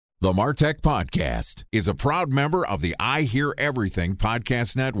The MarTech Podcast is a proud member of the I Hear Everything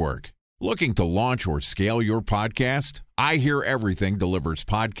Podcast Network. Looking to launch or scale your podcast? I Hear Everything delivers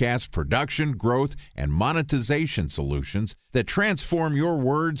podcast production, growth, and monetization solutions that transform your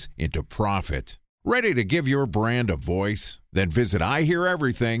words into profit. Ready to give your brand a voice? Then visit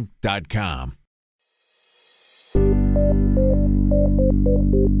iheareverything.com.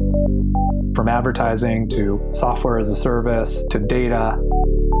 From advertising to software as a service to data.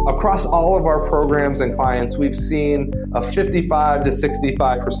 Across all of our programs and clients, we've seen a 55 to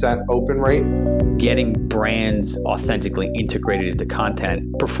 65% open rate. Getting brands authentically integrated into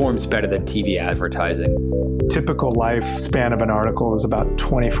content performs better than TV advertising. Typical lifespan of an article is about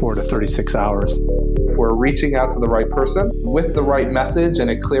 24 to 36 hours. If we're reaching out to the right person with the right message and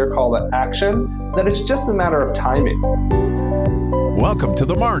a clear call to action, then it's just a matter of timing. Welcome to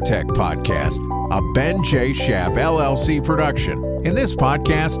the MarTech Podcast, a Ben J. Schaap LLC production. In this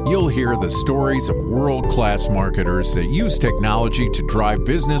podcast, you'll hear the stories of world-class marketers that use technology to drive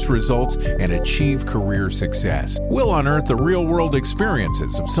business results and achieve career success. We'll unearth the real-world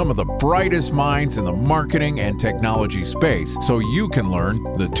experiences of some of the brightest minds in the marketing and technology space so you can learn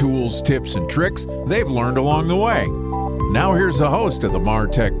the tools, tips, and tricks they've learned along the way. Now here's the host of the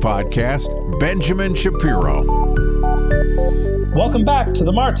MarTech Podcast, Benjamin Shapiro. Welcome back to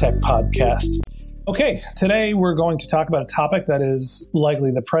the MarTech Podcast. Okay, today we're going to talk about a topic that is likely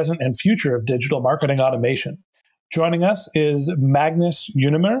the present and future of digital marketing automation. Joining us is Magnus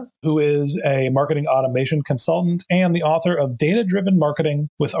Unemer, who is a marketing automation consultant and the author of Data-Driven Marketing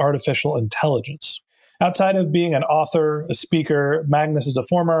with Artificial Intelligence. Outside of being an author, a speaker, Magnus is a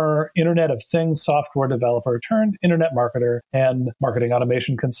former Internet of Things software developer turned internet marketer and marketing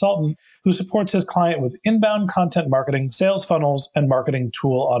automation consultant who supports his client with inbound content marketing, sales funnels, and marketing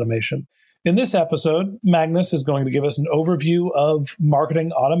tool automation. In this episode, Magnus is going to give us an overview of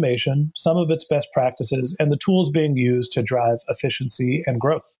marketing automation, some of its best practices, and the tools being used to drive efficiency and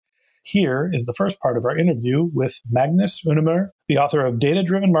growth. Here is the first part of our interview with Magnus Unemer, the author of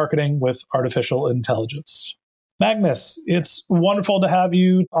Data-Driven Marketing with Artificial Intelligence. Magnus, it's wonderful to have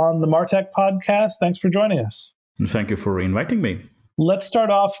you on the MarTech Podcast. Thanks for joining us. And thank you for inviting me. Let's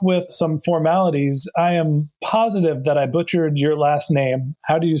start off with some formalities. I am positive that I butchered your last name.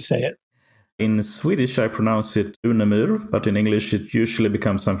 How do you say it? In Swedish, I pronounce it Unemur, but in English, it usually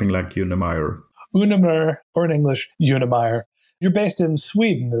becomes something like Unemeyer. Unemer, or in English, Unemeyer. You're based in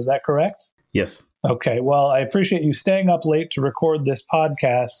Sweden, is that correct? Yes. Okay, well, I appreciate you staying up late to record this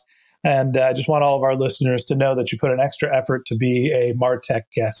podcast, and I just want all of our listeners to know that you put an extra effort to be a MarTech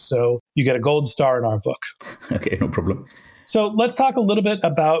guest, so you get a gold star in our book. Okay, no problem. So let's talk a little bit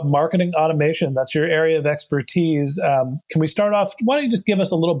about marketing automation. That's your area of expertise. Can we start off? Why don't you just give us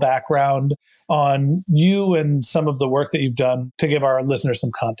a little background on you and some of the work that you've done to give our listeners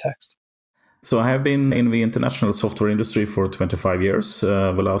some context? So I have been in the international software industry for 25 years,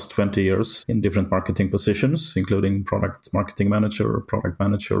 the last 20 years in different marketing positions, including product marketing manager, product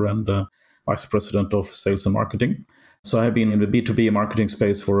manager, and vice president of sales and marketing. So I have been in the B2B marketing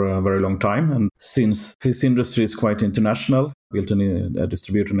space for a very long time. And since this industry is quite international, built a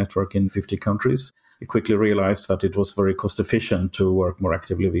distributor network in 50 countries, we quickly realized that it was very cost efficient to work more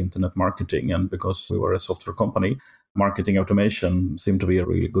actively with internet marketing. And because we were a software company, marketing automation seemed to be a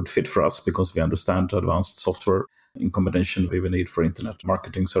really good fit for us because we understand advanced software in combination with the need for internet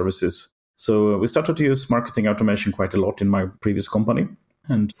marketing services. So we started to use marketing automation quite a lot in my previous company.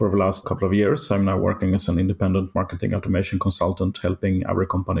 And for the last couple of years, I'm now working as an independent marketing automation consultant, helping other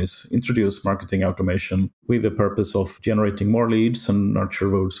companies introduce marketing automation with the purpose of generating more leads and nurture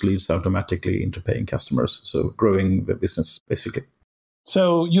those leads automatically into paying customers. So growing the business, basically.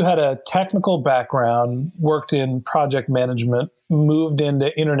 So you had a technical background, worked in project management, moved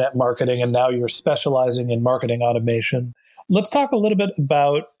into internet marketing, and now you're specializing in marketing automation. Let's talk a little bit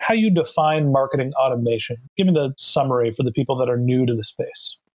about how you define marketing automation. Give me the summary for the people that are new to the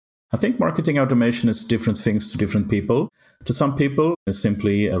space. I think marketing automation is different things to different people. To some people, it's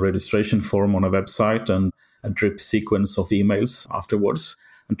simply a registration form on a website and a drip sequence of emails afterwards.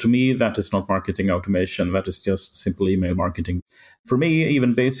 And to me, that is not marketing automation. That is just simple email marketing. For me,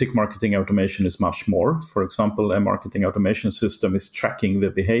 even basic marketing automation is much more. For example, a marketing automation system is tracking the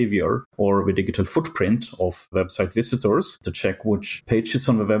behavior or the digital footprint of website visitors to check which pages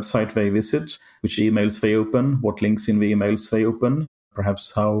on the website they visit, which emails they open, what links in the emails they open,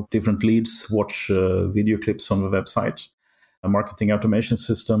 perhaps how different leads watch video clips on the website. A marketing automation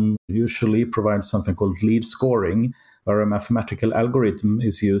system usually provides something called lead scoring, where a mathematical algorithm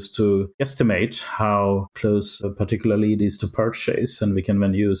is used to estimate how close a particular lead is to purchase. And we can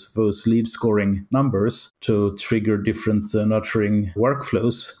then use those lead scoring numbers to trigger different nurturing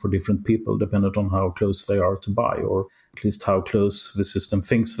workflows for different people, depending on how close they are to buy, or at least how close the system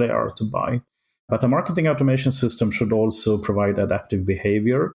thinks they are to buy. But a marketing automation system should also provide adaptive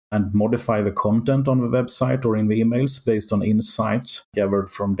behavior and modify the content on the website or in the emails based on insights gathered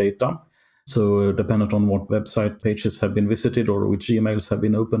from data. So depending on what website pages have been visited or which emails have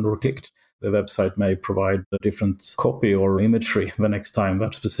been opened or clicked, the website may provide a different copy or imagery the next time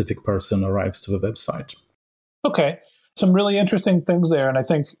that specific person arrives to the website. Okay. Some really interesting things there. And I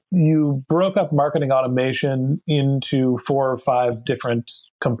think you broke up marketing automation into 4 or 5 different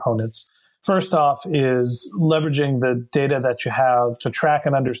components. First off is leveraging the data that you have to track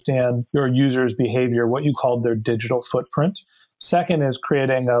and understand your users' behavior, what you called their digital footprint. Second is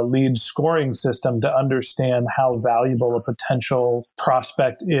creating a lead scoring system to understand how valuable a potential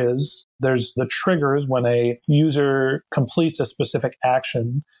prospect is. There's the triggers when a user completes a specific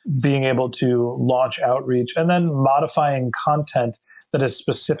action, being able to launch outreach, and then modifying content that is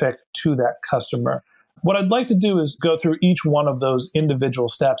specific to that customer. What I'd like to do is go through each one of those individual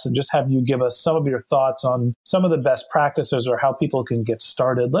steps and just have you give us some of your thoughts on some of the best practices or how people can get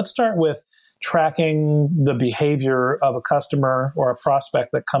started. Let's start with tracking the behavior of a customer or a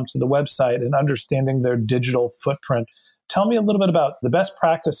prospect that comes to the website and understanding their digital footprint. Tell me a little bit about the best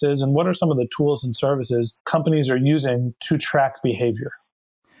practices and what are some of the tools and services companies are using to track behavior.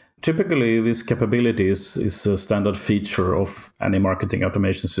 Typically, this capability is a standard feature of any marketing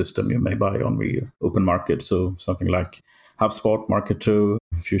automation system you may buy on the open market. So something like HubSpot, Marketo,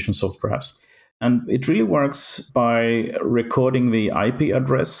 Fusionsoft perhaps. And it really works by recording the IP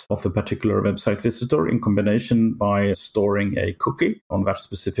address of a particular website visitor in combination by storing a cookie on that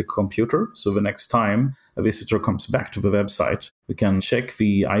specific computer. So the next time a visitor comes back to the website, we can check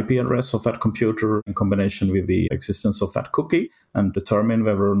the IP address of that computer in combination with the existence of that cookie and determine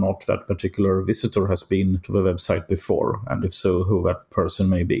whether or not that particular visitor has been to the website before, and if so, who that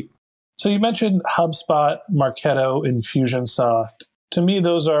person may be. So you mentioned HubSpot, Marketo, and Fusionsoft. To me,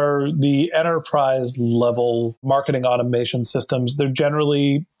 those are the enterprise level marketing automation systems. They're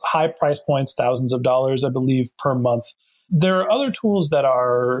generally high price points, thousands of dollars, I believe, per month. There are other tools that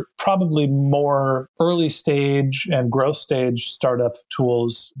are probably more early stage and growth stage startup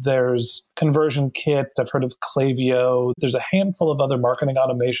tools. There's ConversionKit. I've heard of Klaviyo. There's a handful of other marketing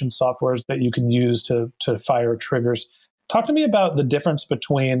automation softwares that you can use to fire triggers. Talk to me about the difference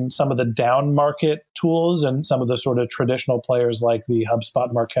between some of the down market tools and some of the sort of traditional players like the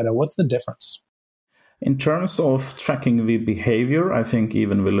HubSpot, Marketo. What's the difference? In terms of tracking the behavior, I think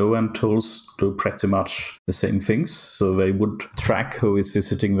even the low-end tools do pretty much the same things. So they would track who is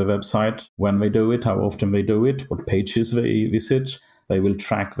visiting the website, when they do it, how often they do it, what pages they visit. They will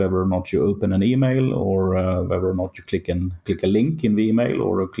track whether or not you open an email or whether or not you click a link in the email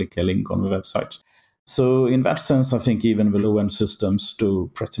or click a link on the website. So in that sense, I think even the low-end systems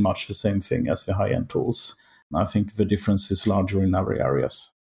do pretty much the same thing as the high-end tools. I think the difference is larger in other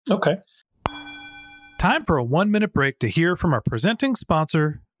areas. Okay. Time for a 1-minute break to hear from our presenting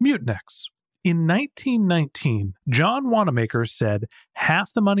sponsor, Mutinex. In 1919, John Wanamaker said,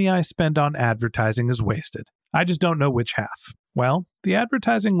 "Half the money I spend on advertising is wasted. I just don't know which half." Well, the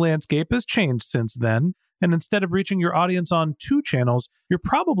advertising landscape has changed since then. And instead of reaching your audience on 2 channels, you're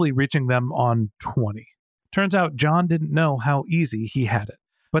probably reaching them on 20. Turns out John didn't know how easy he had it.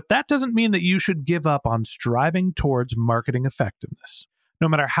 But that doesn't mean that you should give up on striving towards marketing effectiveness. No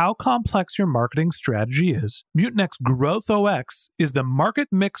matter how complex your marketing strategy is, Mutinex GrowthOS is the market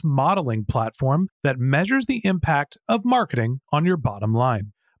mix modeling platform that measures the impact of marketing on your bottom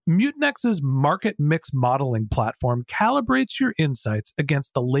line. Mutinex's market mix modeling platform calibrates your insights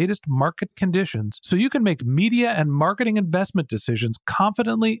against the latest market conditions so you can make media and marketing investment decisions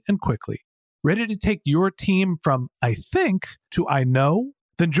confidently and quickly. Ready to take your team from I think to I know?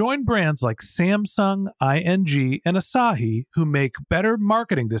 Then join brands like Samsung, ING, and Asahi who make better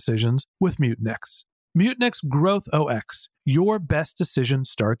marketing decisions with Mutinex. Mutinex GrowthOS. Your best decision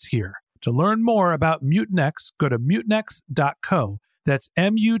starts here. To learn more about Mutinex, go to mutinex.co. That's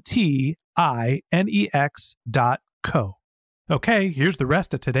MUTINEX.co. Okay, here's the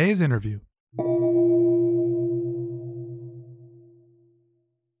rest of today's interview.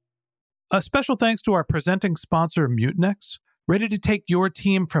 A special thanks to our presenting sponsor, Mutinex. Ready to take your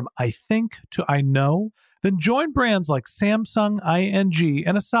team from I think to I know? Then join brands like Samsung, ING,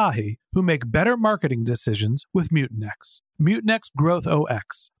 and Asahi who make better marketing decisions with Mutinex. Mutinex Growth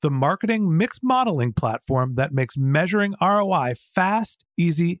OX, the marketing mix modeling platform that makes measuring ROI fast,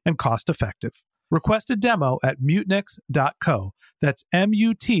 easy, and cost-effective. Request a demo at mutinex.co. That's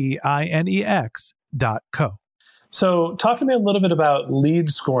MUTINEX.co. So talk to me a little bit about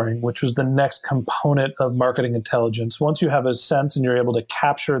lead scoring, which was the next component of marketing intelligence. Once you have a sense and you're able to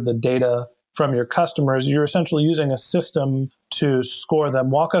capture the data from your customers, you're essentially using a system to score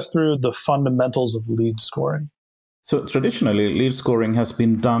them. Walk us through the fundamentals of lead scoring. So traditionally, lead scoring has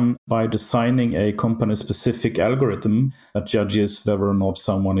been done by designing a company-specific algorithm that judges whether or not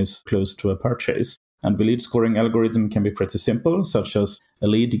someone is close to a purchase. And the lead scoring algorithm can be pretty simple, such as a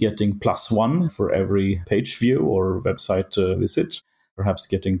lead getting +1 for every page view or website visit, perhaps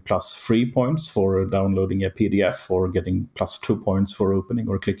getting +3 points for downloading a PDF or getting +2 points for opening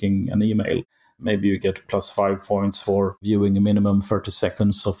or clicking an email. Maybe you get +5 points for viewing a minimum 30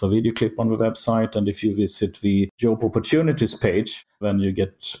 seconds of a video clip on the website. And if you visit the job opportunities page, then you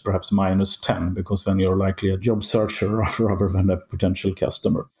get perhaps -10, because then you're likely a job searcher rather than a potential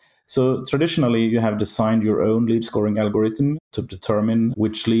customer. So traditionally, you have designed your own lead scoring algorithm to determine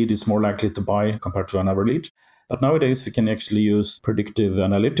which lead is more likely to buy compared to another lead. But nowadays, we can actually use predictive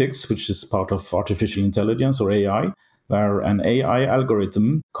analytics, which is part of artificial intelligence or AI, where an AI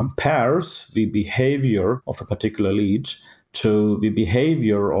algorithm compares the behavior of a particular lead to the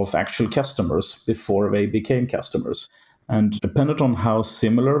behavior of actual customers before they became customers. And depending on how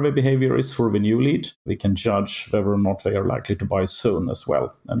similar the behavior is for the new lead, we can judge whether or not they are likely to buy soon as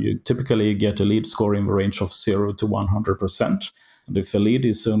well. And you typically get a lead score in the range of 0 to 100%. And if a lead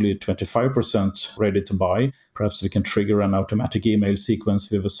is only 25% ready to buy, perhaps we can trigger an automatic email sequence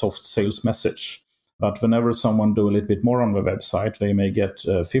with a soft sales message. But whenever someone do a little bit more on the website, they may get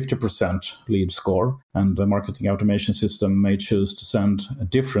a 50% lead score, and the marketing automation system may choose to send a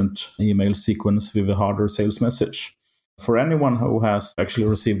different email sequence with a harder sales message. For anyone who has actually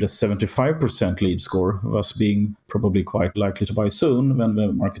received a 75% lead score, thus being probably quite likely to buy soon, then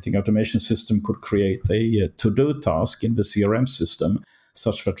the marketing automation system could create a to-do task in the CRM system,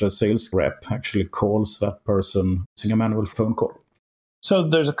 such that the sales rep actually calls that person using a manual phone call. So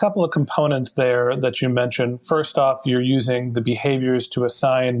there's a couple of components there that you mentioned. First off, you're using the behaviors to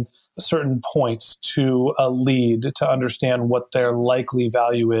assign certain points to a lead to understand what their likely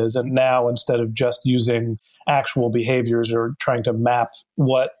value is. And now, instead of just using actual behaviors or trying to map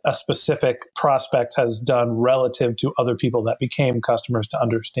what a specific prospect has done relative to other people that became customers to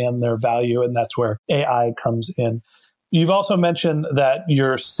understand their value. And that's where AI comes in. You've also mentioned that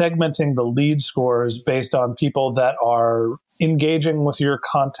you're segmenting the lead scores based on people that are engaging with your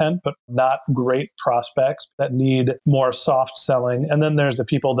content, but not great prospects that need more soft selling. And then there's the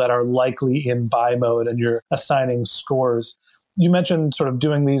people that are likely in buy mode, and you're assigning scores. You mentioned sort of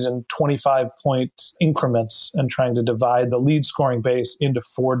doing these in 25-point increments and trying to divide the lead scoring base into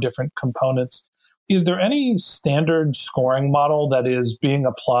 4 different components. Is there any standard scoring model that is being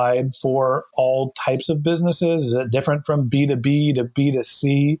applied for all types of businesses? Is it different from B2B to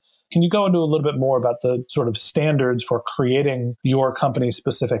B2C? Can you go into a little bit more about the sort of standards for creating your company's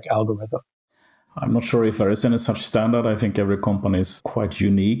specific algorithm? I'm not sure if there is any such standard. I think every company is quite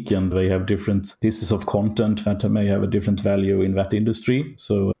unique, and they have different pieces of content that may have a different value in that industry.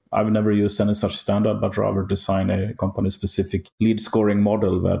 So I've never used any such standard, but rather design a company-specific lead scoring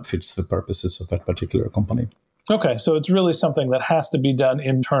model that fits the purposes of that particular company. Okay, so it's really something that has to be done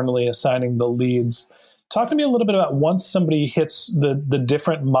internally, assigning the leads. Talk to me a little bit about once somebody hits the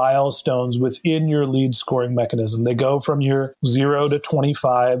different milestones within your lead scoring mechanism. They go from your 0 to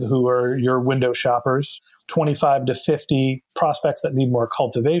 25, who are your window shoppers, 25 to 50 prospects that need more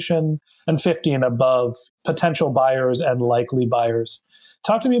cultivation, and 50 and above potential buyers and likely buyers.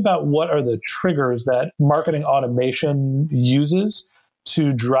 Talk to me about what are the triggers that marketing automation uses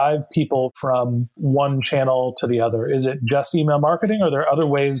to drive people from one channel to the other? Is it just email marketing, or are there other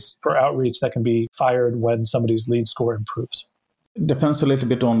ways for outreach that can be fired when somebody's lead score improves? It depends a little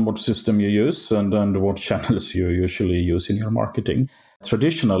bit on what system you use and what channels you usually use in your marketing.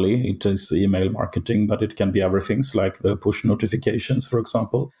 Traditionally, it is email marketing, but it can be other things like the push notifications, for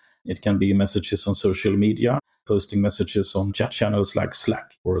example. It can be messages on social media, posting messages on chat channels like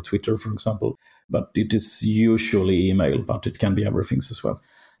Slack or Twitter, for example. But it is usually email, but it can be other things as well.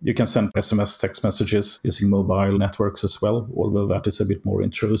 You can send SMS text messages using mobile networks as well, although that is a bit more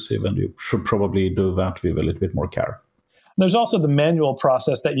intrusive, and you should probably do that with a little bit more care. There's also the manual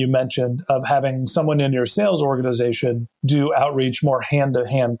process that you mentioned of having someone in your sales organization do outreach, more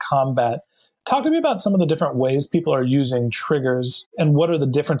hand-to-hand combat. Talk to me about some of the different ways people are using triggers and what are the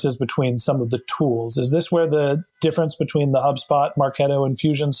differences between some of the tools. Is this where the difference between the HubSpot, Marketo, and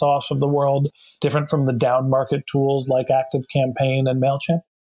Fusionsoft of the world different from the down market tools like ActiveCampaign and MailChimp?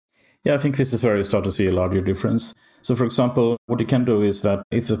 Yeah, I think this is where you start to see a larger difference. So, for example, what you can do is that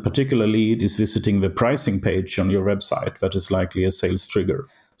if a particular lead is visiting the pricing page on your website, that is likely a sales trigger.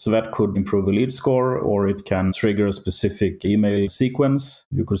 So that could improve a lead score, or it can trigger a specific email sequence.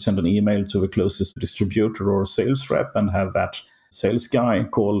 You could send an email to the closest distributor or sales rep and have that sales guy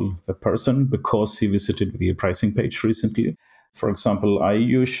call the person because he visited the pricing page recently. For example, I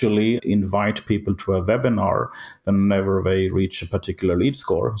usually invite people to a webinar whenever they reach a particular lead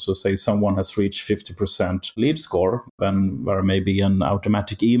score. So say someone has reached 50% lead score, then there may be an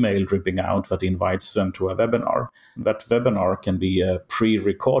automatic email dripping out that invites them to a webinar. That webinar can be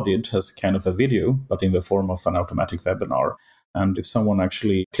pre-recorded as kind of a video, but in the form of an automatic webinar. And if someone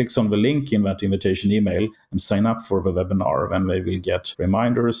actually clicks on the link in that invitation email and sign up for the webinar, then they will get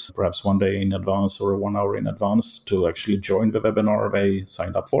reminders, perhaps 1 day in advance or 1 hour in advance to actually join the webinar they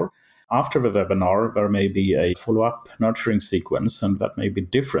signed up for. After the webinar, there may be a follow-up nurturing sequence, and that may be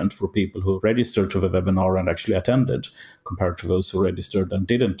different for people who registered to the webinar and actually attended compared to those who registered and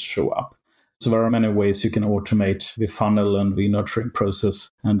didn't show up. So there are many ways you can automate the funnel and the nurturing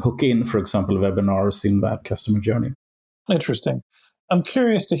process and hook in, for example, webinars in that customer journey. Interesting. I'm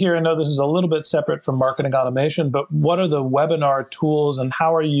curious to hear, I know this is a little bit separate from marketing automation, but what are the webinar tools and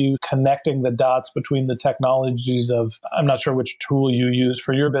how are you connecting the dots between the technologies of, I'm not sure which tool you use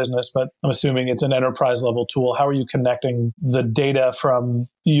for your business, but I'm assuming it's an enterprise level tool. How are you connecting the data from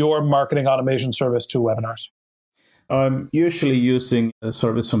your marketing automation service to webinars? I'm usually using a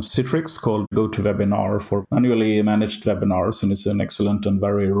service from Citrix called GoToWebinar for manually managed webinars, and it's an excellent and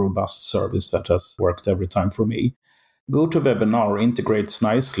very robust service that has worked every time for me. GoToWebinar integrates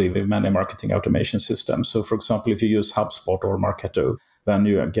nicely with many marketing automation systems. So, for example, if you use HubSpot or Marketo, then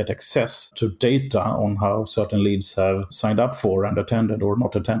you get access to data on how certain leads have signed up for and attended or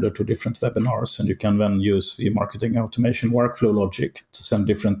not attended to different webinars. And you can then use the marketing automation workflow logic to send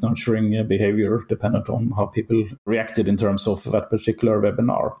different nurturing behavior dependent on how people reacted in terms of that particular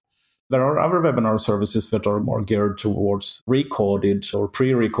webinar. There are other webinar services that are more geared towards recorded or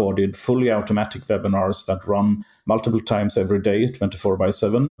pre-recorded, fully automatic webinars that run multiple times every day,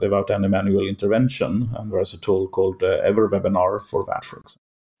 24/7, without any manual intervention. And there's a tool called EverWebinar for that, for example.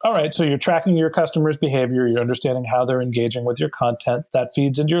 All right, so you're tracking your customers' behavior, you're understanding how they're engaging with your content, that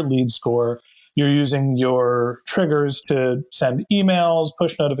feeds into your lead score. You're using your triggers to send emails,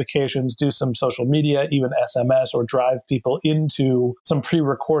 push notifications, do some social media, even SMS, or drive people into some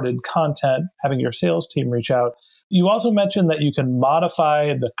pre-recorded content, having your sales team reach out. You also mentioned that you can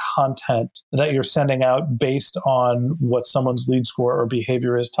modify the content that you're sending out based on what someone's lead score or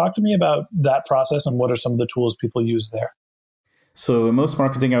behavior is. Talk to me about that process and what are some of the tools people use there. So most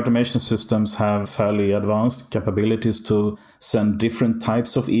marketing automation systems have fairly advanced capabilities to send different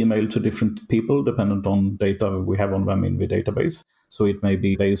types of email to different people dependent on data we have on them in the database. So it may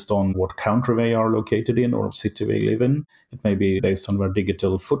be based on what country they are located in or city they live in. It may be based on their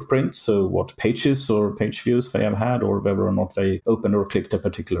digital footprint, so what pages or page views they have had or whether or not they opened or clicked a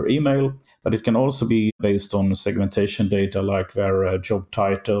particular email. But it can also be based on segmentation data like their job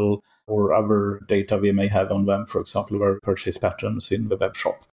title, or other data we may have on them, for example, their purchase patterns in the web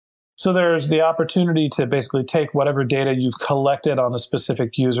shop. So there's the opportunity to basically take whatever data you've collected on a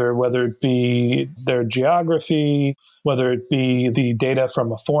specific user, whether it be their geography, whether it be the data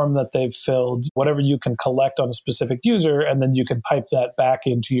from a form that they've filled, whatever you can collect on a specific user, and then you can pipe that back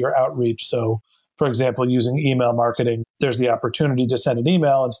into your outreach. So, for example, using email marketing, there's the opportunity to send an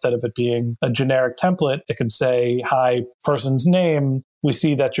email. Instead of it being a generic template, it can say, hi, person's name. We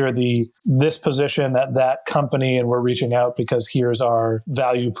see that you're this position at that company, and we're reaching out because here's our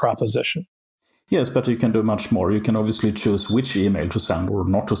value proposition. Yes, but you can do much more. You can obviously choose which email to send or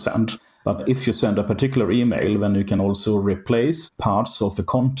not to send. But if you send a particular email, then you can also replace parts of the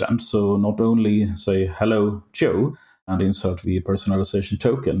content. So not only say, hello, Joe, and insert the personalization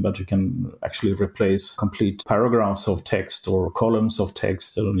token, but you can actually replace complete paragraphs of text or columns of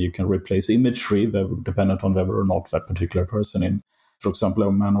text, and you can replace imagery dependent on whether or not that particular person in, for example,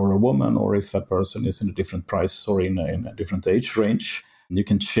 a man or a woman, or if that person is in a different price or in a different age range. You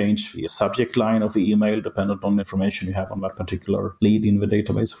can change the subject line of the email dependent on the information you have on that particular lead in the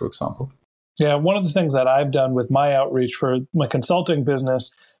database, for example. Yeah, one of the things that I've done with my outreach for my consulting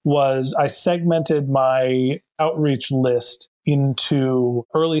business was I segmented my outreach list into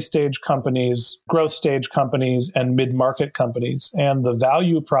early stage companies, growth stage companies, and mid-market companies. And the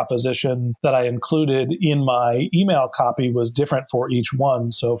value proposition that I included in my email copy was different for each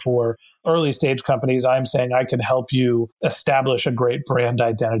one. So for early stage companies, I'm saying I can help you establish a great brand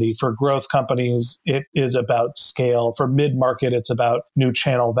identity. For growth companies, it is about scale. For mid-market, it's about new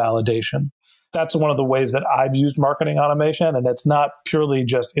channel validation. That's one of the ways that I've used marketing automation. And it's not purely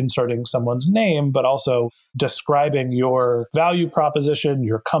just inserting someone's name, but also describing your value proposition,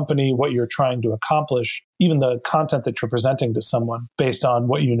 your company, what you're trying to accomplish, even the content that you're presenting to someone based on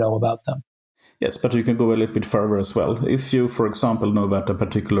what you know about them. Yes, but you can go a little bit further as well. If you, for example, know that a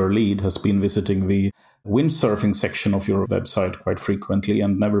particular lead has been visiting the windsurfing section of your website quite frequently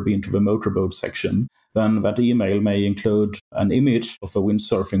and never been to the motorboat section, then that email may include an image of a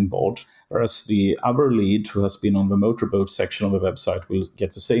windsurfing board, whereas the other lead who has been on the motorboat section of the website will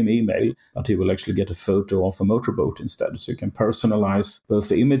get the same email, but he will actually get a photo of a motorboat instead. So you can personalize both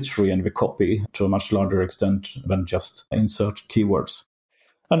the imagery and the copy to a much larger extent than just insert keywords.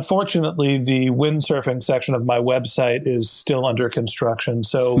 Unfortunately, the windsurfing section of my website is still under construction,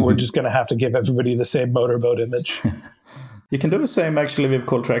 so we're just going to have to give everybody the same motorboat image. You can do the same actually with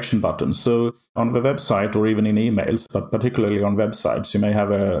call to action buttons. So on the website or even in emails, but particularly on websites, you may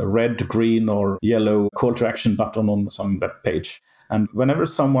have a red, green, or yellow call to action button on some web page. And whenever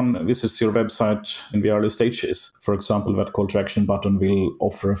someone visits your website in the early stages, for example, that call to action button will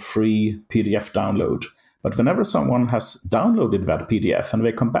offer a free PDF download. But whenever someone has downloaded that PDF and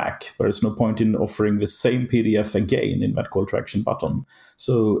they come back, there is no point in offering the same PDF again in that call to action button.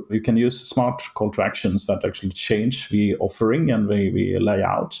 So you can use smart call to actions that actually change the offering and the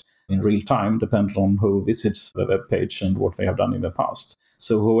layout in real time, depending on who visits the web page and what they have done in the past.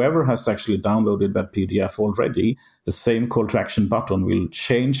 So whoever has actually downloaded that PDF already, the same call to action button will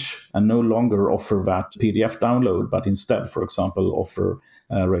change and no longer offer that PDF download, but instead, for example, offer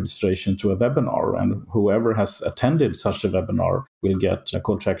registration to a webinar. And whoever has attended such a webinar will get a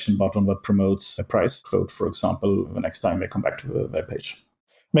call to action button that promotes a price quote, for example, the next time they come back to the web page.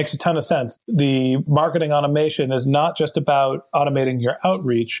 Makes a ton of sense. The marketing automation is not just about automating your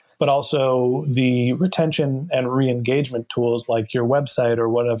outreach, but also the retention and re-engagement tools like your website or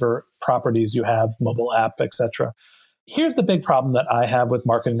whatever properties you have, mobile app, etc. Here's the big problem that I have with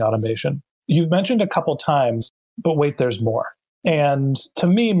marketing automation. You've mentioned a couple times, but wait, there's more. And to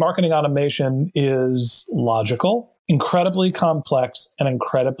me, marketing automation is logical, incredibly complex, and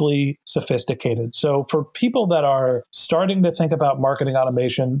incredibly sophisticated. So for people that are starting to think about marketing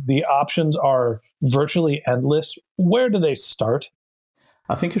automation, the options are virtually endless. Where do they start?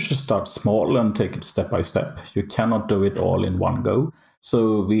 I think you should start small and take it step by step. You cannot do it all in one go.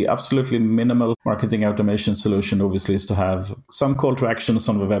 So the absolutely minimal marketing automation solution obviously is to have some call to actions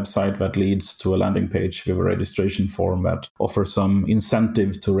on the website that leads to a landing page with a registration form that offers some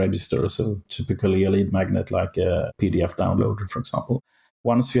incentive to register. So typically a lead magnet like a PDF download, for example.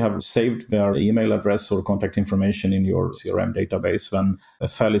 Once you have saved their email address or contact information in your CRM database, then a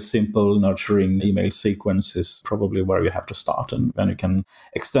fairly simple nurturing email sequence is probably where you have to start. And then you can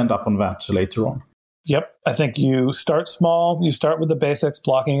extend up on that later on. Yep. I think you start small. You start with the basics,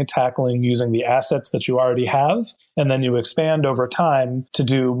 blocking and tackling using the assets that you already have. And then you expand over time to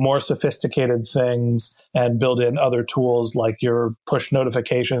do more sophisticated things and build in other tools like your push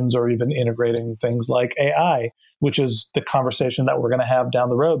notifications or even integrating things like AI, which is the conversation that we're going to have down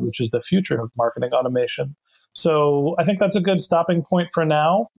the road, which is the future of marketing automation. So I think that's a good stopping point for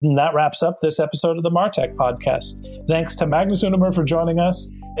now. And that wraps up this episode of the Martech podcast. Thanks to Magnus Unemer for joining us.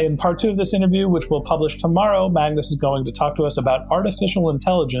 In part 2 of this interview, which we'll publish tomorrow, Magnus is going to talk to us about artificial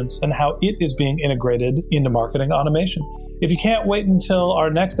intelligence and how it is being integrated into marketing automation. If you can't wait until our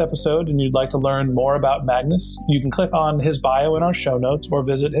next episode and you'd like to learn more about Magnus, you can click on his bio in our show notes or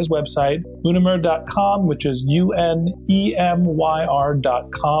visit his website, unemer.com, which is unemyr.com.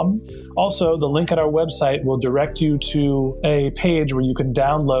 Also, the link at our website will direct you to a page where you can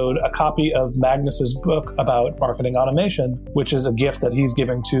download a copy of Magnus's book about marketing automation, which is a gift that he's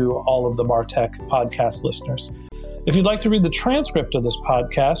giving to all of the Martech podcast listeners. If you'd like to read the transcript of this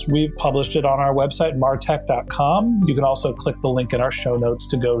podcast, we've published it on our website, martech.com. You can also click the link in our show notes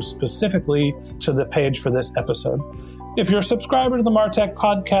to go specifically to the page for this episode. If you're a subscriber to the Martech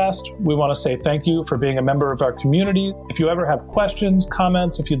podcast, we want to say thank you for being a member of our community. If you ever have questions,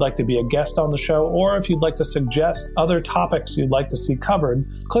 comments, if you'd like to be a guest on the show, or if you'd like to suggest other topics you'd like to see covered,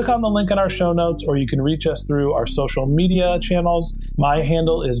 click on the link in our show notes, or you can reach us through our social media channels. My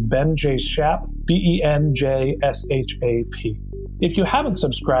handle is Ben J. Shap, BenJShap. If you haven't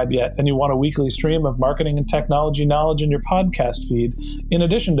subscribed yet and you want a weekly stream of marketing and technology knowledge in your podcast feed, in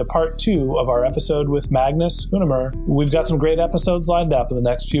addition to part 2 of our episode with Magnus Unemer, we've got some great episodes lined up in the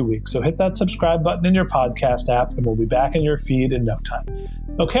next few weeks. So hit that subscribe button in your podcast app and we'll be back in your feed in no time.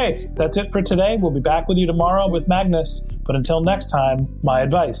 Okay, that's it for today. We'll be back with you tomorrow with Magnus. But until next time, my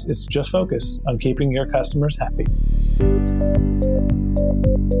advice is to just focus on keeping your customers happy.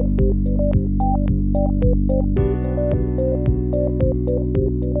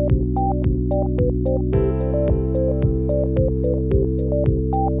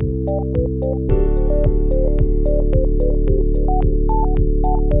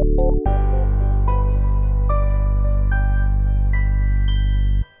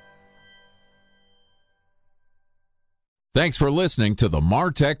 Thanks for listening to the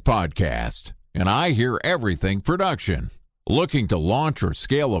MarTech Podcast, an I Hear Everything production. Looking to launch or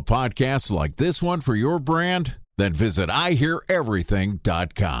scale a podcast like this one for your brand? Then visit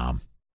iheareverything.com.